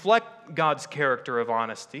reflect God's character of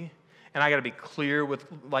honesty. And I got to be clear with,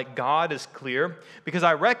 like God is clear, because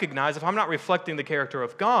I recognize if I'm not reflecting the character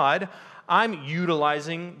of God, I'm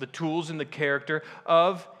utilizing the tools and the character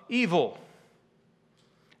of evil.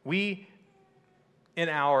 We, in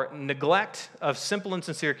our neglect of simple and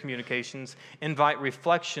sincere communications, invite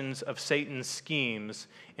reflections of Satan's schemes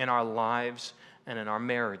in our lives and in our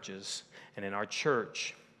marriages and in our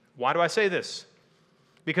church. Why do I say this?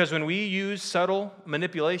 Because when we use subtle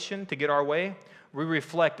manipulation to get our way, we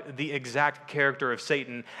reflect the exact character of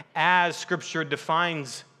Satan as Scripture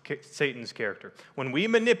defines Satan's character. When we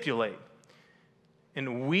manipulate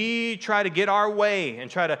and we try to get our way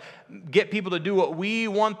and try to get people to do what we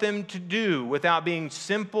want them to do without being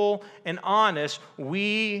simple and honest,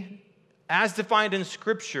 we, as defined in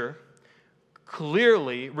Scripture,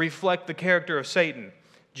 clearly reflect the character of Satan.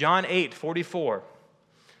 John 8:44.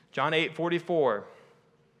 John 8:44.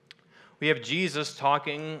 We have Jesus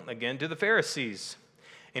talking again to the Pharisees.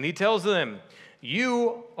 And he tells them,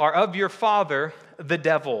 "You are of your father, the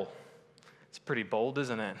devil." It's pretty bold,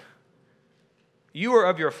 isn't it? You are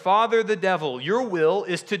of your father, the devil. Your will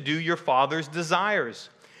is to do your father's desires.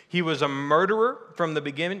 He was a murderer from the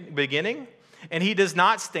beginning, and he does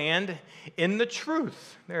not stand in the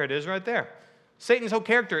truth. There it is right there. Satan's whole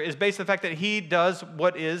character is based on the fact that he does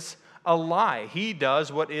what is a lie. He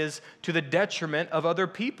does what is to the detriment of other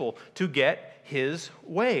people to get his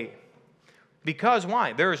way. Because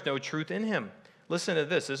why? There is no truth in him. Listen to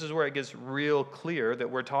this. This is where it gets real clear that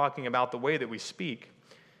we're talking about the way that we speak.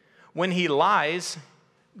 When he lies,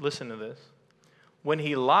 listen to this. When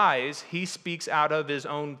he lies, he speaks out of his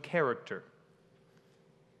own character.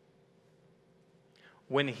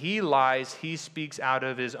 When he lies, he speaks out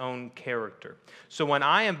of his own character. So when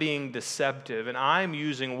I am being deceptive and I'm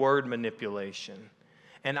using word manipulation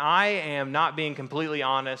and I am not being completely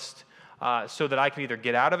honest so that I can either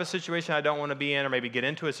get out of a situation I don't want to be in or maybe get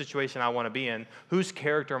into a situation I want to be in, whose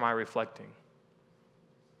character am I reflecting?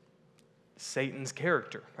 Satan's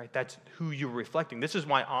character, right? That's who you're reflecting. This is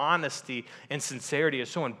why honesty and sincerity is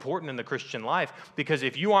so important in the Christian life, because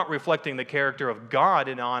if you aren't reflecting the character of God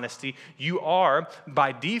in honesty, you are,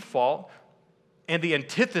 by default, and the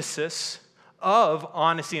antithesis of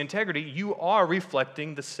honesty and integrity, you are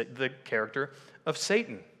reflecting the character of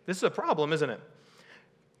Satan. This is a problem, isn't it?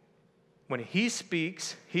 When he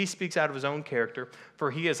speaks out of his own character, for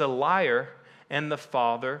he is a liar and the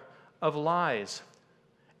father of lies.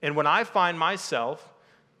 And when I find myself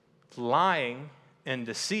lying and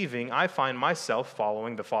deceiving, I find myself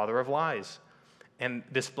following the father of lies and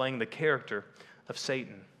displaying the character of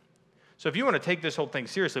Satan. So if you want to take this whole thing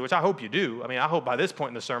seriously, which I hope you do, I hope by this point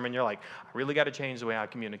in the sermon you're like, I really got to change the way I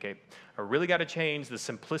communicate. I really got to change the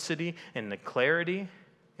simplicity and the clarity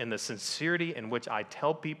and the sincerity in which I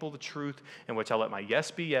tell people the truth, in which I let my yes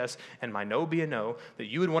be yes and my no be a no, that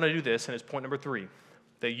you would want to do this, and it's point number 3.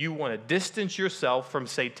 That you want to distance yourself from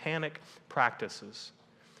satanic practices.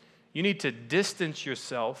 You need to distance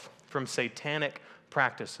yourself from satanic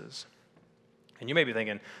practices. And you may be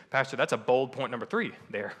thinking, Pastor, that's a bold point number 3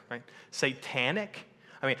 there, right? Satanic?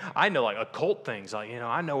 I know like occult things.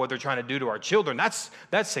 I know what they're trying to do to our children. That's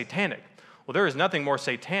satanic. Well, there is nothing more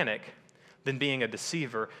satanic than being a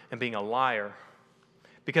deceiver and being a liar.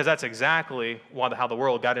 Because that's exactly how the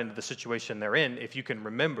world got into the situation they're in, if you can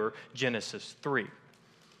remember Genesis 3.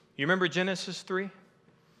 You remember Genesis 3?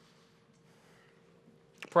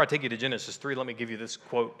 Before I take you to Genesis 3, let me give you this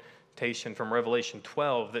quotation from Revelation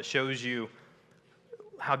 12 that shows you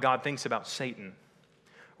how God thinks about Satan.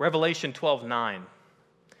 Revelation 12:9.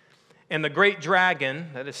 And the great dragon,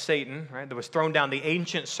 that is Satan, right, that was thrown down, the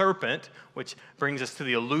ancient serpent, which brings us to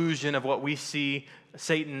the illusion of what we see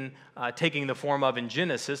Satan taking the form of in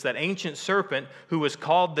Genesis, that ancient serpent who was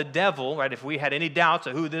called the devil, right? If we had any doubts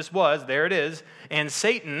of who this was, there it is. And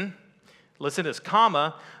Satan, listen to this,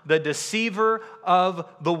 comma, the deceiver of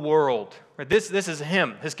the world. Right? This is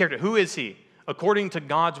him, his character. Who is he? According to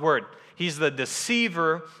God's word, he's the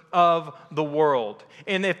deceiver of the world.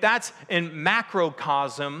 And if that's in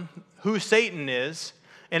macrocosm who Satan is,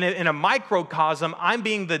 and in a microcosm, I'm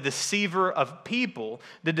being the deceiver of people,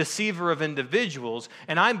 the deceiver of individuals,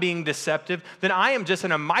 and I'm being deceptive, then I am just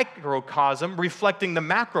in a microcosm reflecting the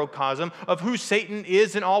macrocosm of who Satan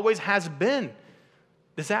is and always has been.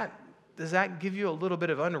 Does that give you a little bit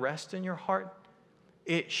of unrest in your heart?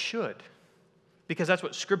 It should. Because that's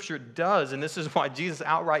what Scripture does, and this is why Jesus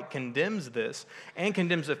outright condemns this and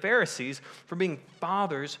condemns the Pharisees for being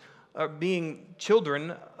being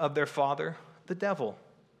children of their father, the devil.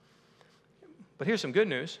 But here's some good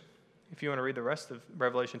news, if you want to read the rest of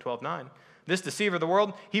Revelation 12:9. This deceiver of the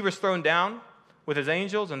world, he was thrown down with his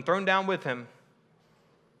angels and thrown down with him.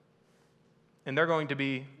 And they're going to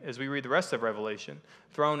be, as we read the rest of Revelation,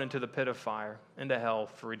 thrown into the pit of fire, into hell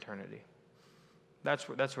for eternity. That's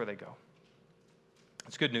where they go.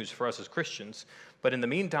 It's good news for us as Christians. But in the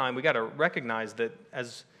meantime, we got to recognize that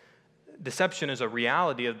as deception is a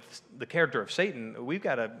reality of the character of Satan, we've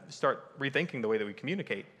got to start rethinking the way that we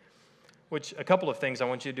communicate. Which, a couple of things I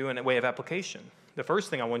want you to do in a way of application. The first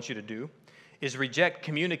thing I want you to do is reject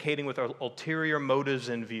communicating with ulterior motives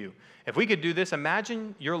in view. If we could do this,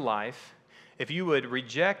 imagine your life if you would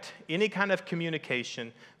reject any kind of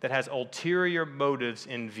communication that has ulterior motives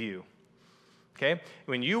in view. Okay?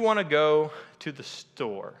 When you want to go to the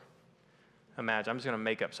store, imagine, I'm just going to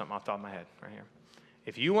make up something off the top of my head right here.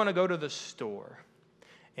 If you want to go to the store,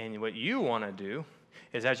 and what you want to do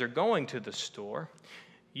is as you're going to the store,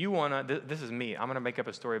 you want to, this is me, I'm going to make up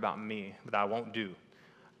a story about me that I won't do.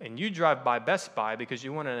 And you drive by Best Buy because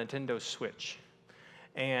you want a Nintendo Switch.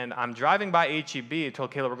 And I'm driving by H-E-B. I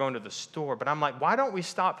told Kayla we're going to the store. But I'm like, why don't we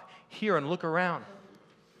stop here and look around?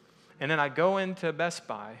 And then I go into Best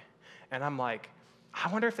Buy, and I'm like,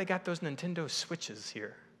 I wonder if they got those Nintendo Switches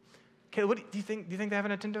here. Kayla, what do you think? Do you think they have a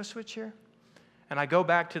Nintendo Switch here? And I go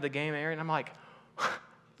back to the game area, and I'm like,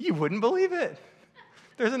 you wouldn't believe it.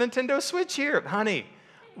 There's a Nintendo Switch here. Honey,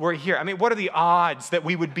 we're here. I mean, what are the odds that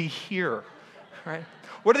we would be here, right?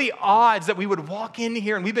 What are the odds that we would walk in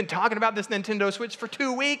here, and we've been talking about this Nintendo Switch for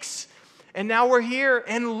 2 weeks, and now we're here,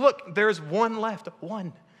 and look, there's one left.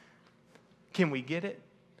 One. Can we get it?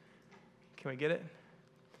 Can we get it?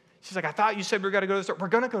 She's like, I thought you said we were going to go to the store. We're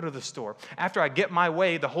going to go to the store. After I get my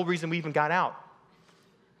way, the whole reason we even got out.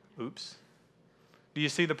 Oops. Do you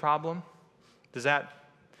see the problem? Does that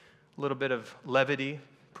little bit of levity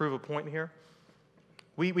prove a point here?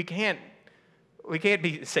 We can't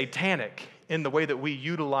be satanic in the way that we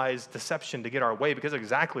utilize deception to get our way, because that's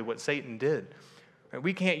exactly what Satan did.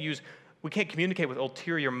 We can't communicate with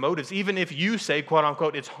ulterior motives, even if you say, quote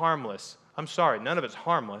unquote, it's harmless. I'm sorry, none of it's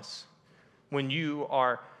harmless when you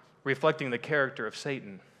are reflecting the character of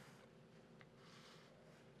Satan.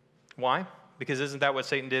 Why? Because isn't that what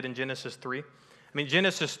Satan did in Genesis 3? I mean,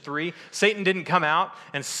 Genesis 3, Satan didn't come out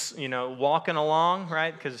and, walking along,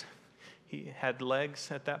 right? Because he had legs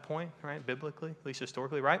at that point, right? Biblically, at least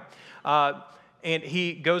historically, right? And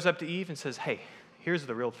he goes up to Eve and says, hey, here's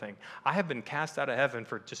the real thing. I have been cast out of heaven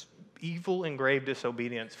for just evil and grave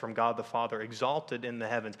disobedience from God the Father, exalted in the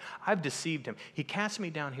heavens. I've deceived him. He cast me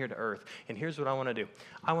down here to earth, and here's what I want to do.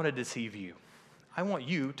 I want to deceive you. I want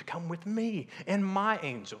you to come with me and my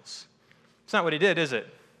angels. It's not what he did, is it?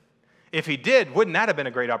 If he did, wouldn't that have been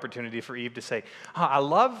a great opportunity for Eve to say, I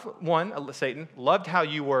love, Satan, loved how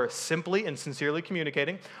you were simply and sincerely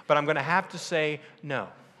communicating, but I'm going to have to say no,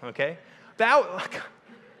 okay?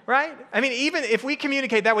 Right? I mean, even if we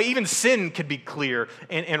communicate that way, even sin could be clear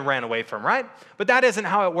and ran away from, right? But that isn't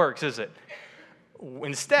how it works, is it?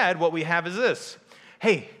 Instead, what we have is this.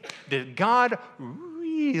 Hey, did God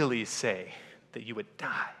really say that you would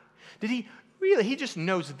die? Did he really? He just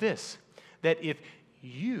knows this, that if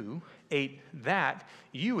you ate that,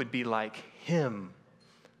 you would be like him.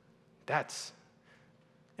 That's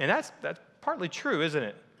partly true, isn't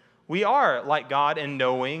it? We are like God in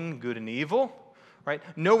knowing good and evil, right?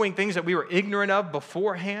 Knowing things that we were ignorant of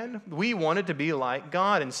beforehand. We wanted to be like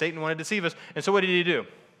God, and Satan wanted to deceive us. And so what did he do?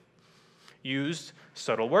 Used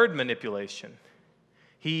subtle word manipulation.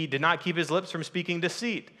 He did not keep his lips from speaking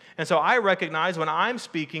deceit. And so I recognize when I'm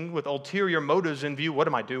speaking with ulterior motives in view, what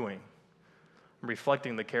am I doing? I'm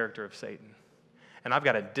reflecting the character of Satan. And I've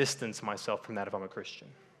got to distance myself from that if I'm a Christian.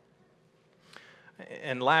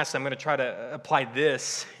 And last, I'm going to try to apply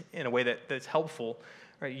this in a way that's helpful.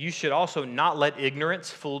 Right? You should also not let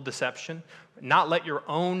ignorance fuel deception, not let your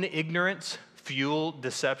own ignorance fuel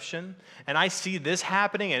deception. And I see this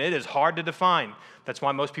happening, and it is hard to define. That's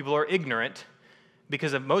why most people are ignorant,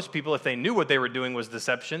 because if most people, if they knew what they were doing was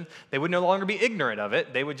deception, they would no longer be ignorant of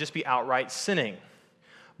it. They would just be outright sinning.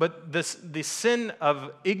 But the sin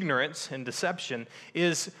of ignorance and deception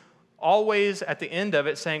is always at the end of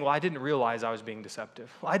it saying, well, I didn't realize I was being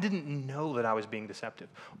deceptive. Well, I didn't know that I was being deceptive.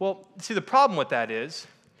 Well, see, the problem with that is,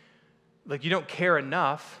 like, you don't care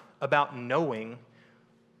enough about knowing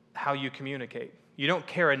how you communicate. You don't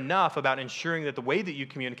care enough about ensuring that the way that you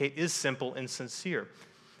communicate is simple and sincere.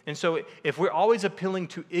 And so if we're always appealing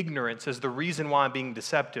to ignorance as the reason why I'm being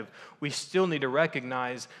deceptive, we still need to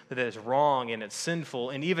recognize that it's wrong and it's sinful.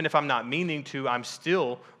 And even if I'm not meaning to, I'm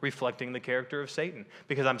still reflecting the character of Satan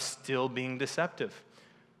because I'm still being deceptive.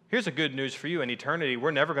 Here's the good news for you. In eternity, we're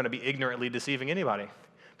never going to be ignorantly deceiving anybody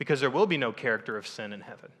because there will be no character of sin in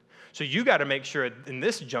heaven. So you got to make sure in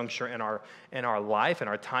this juncture in our life and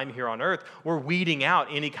our time here on earth, we're weeding out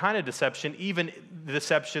any kind of deception, even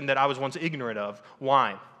deception that I was once ignorant of.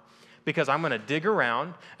 Why? because I'm going to dig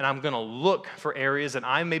around and I'm going to look for areas that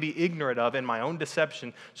I may be ignorant of in my own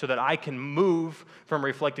deception so that I can move from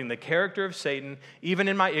reflecting the character of Satan, even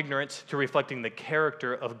in my ignorance, to reflecting the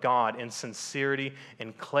character of God in sincerity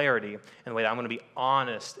and clarity, in the way that I'm going to be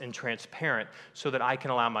honest and transparent so that I can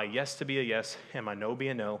allow my yes to be a yes and my no be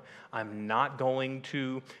a no. I'm not going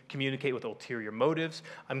to communicate with ulterior motives.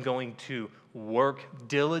 I'm going to work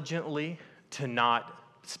diligently to not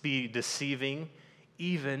be deceiving,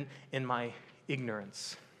 even in my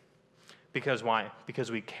ignorance. Because why?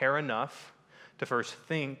 Because we care enough to first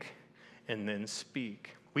think and then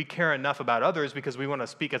speak. We care enough about others because we want to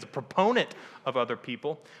speak as a proponent of other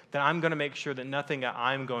people that I'm going to make sure that nothing that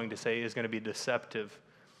I'm going to say is going to be deceptive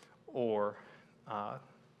or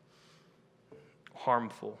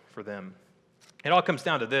harmful for them. It all comes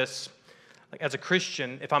down to this. Like, as a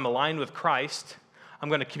Christian, if I'm aligned with Christ, I'm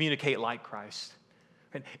going to communicate like Christ.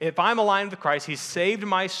 If I'm aligned with Christ, He's saved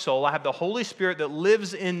my soul, I have the Holy Spirit that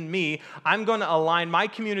lives in me, I'm going to align my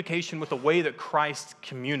communication with the way that Christ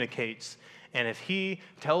communicates. And if He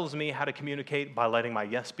tells me how to communicate by letting my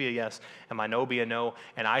yes be a yes and my no be a no,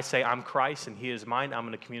 and I say I'm Christ and He is mine, I'm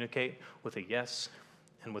going to communicate with a yes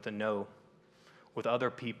and with a no, with other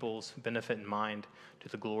people's benefit in mind to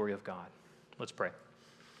the glory of God. Let's pray.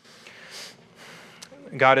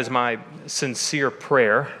 God, is my sincere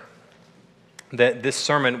prayer that this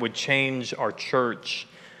sermon would change our church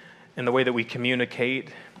in the way that we communicate,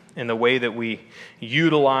 in the way that we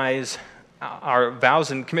utilize our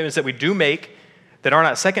vows and commitments that we do make that are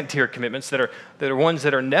not second-tier commitments, that are ones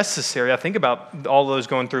that are necessary. I think about all those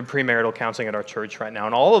going through premarital counseling at our church right now,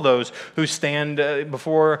 and all of those who stand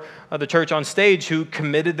before the church on stage who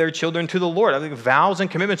committed their children to the Lord. I think vows and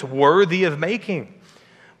commitments worthy of making.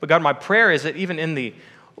 But God, my prayer is that even in the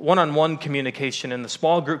one-on-one communication and the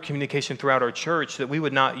small group communication throughout our church, that we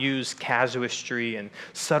would not use casuistry and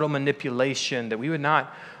subtle manipulation, that we would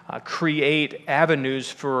not create avenues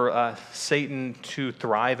for Satan to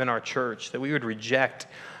thrive in our church, that we would reject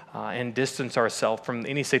and distance ourselves from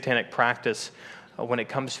any satanic practice when it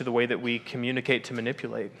comes to the way that we communicate to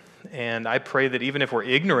manipulate. And I pray that even if we're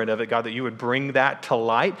ignorant of it, God, that you would bring that to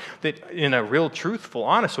light, that in a real, truthful,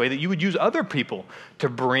 honest way, that you would use other people to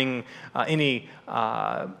bring any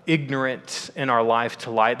ignorance in our life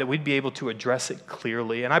to light, that we'd be able to address it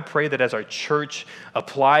clearly. And I pray that as our church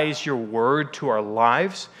applies your word to our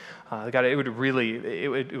lives, God, it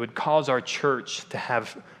would cause our church to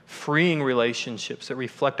have freeing relationships that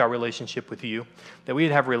reflect our relationship with you, that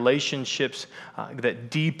we'd have relationships that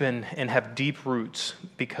deepen and have deep roots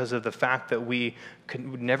because of the fact that we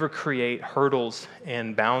would never create hurdles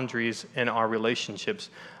and boundaries in our relationships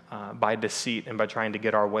by deceit and by trying to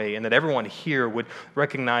get our way, and that everyone here would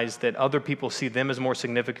recognize that other people see them as more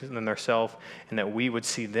significant than themselves, and that we would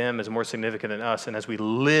see them as more significant than us. And as we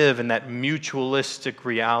live in that mutualistic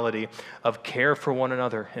reality of care for one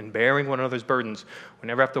another and bearing one another's burdens, we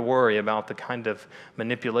never have to worry about the kind of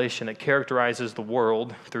manipulation that characterizes the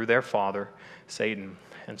world through their father, Satan.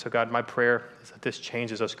 And so, God, my prayer is that this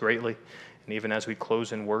changes us greatly. And even as we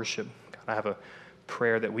close in worship, God, I have a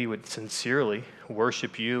prayer that we would sincerely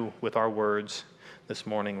worship you with our words this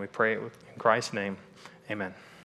morning. We pray it in Christ's name. Amen.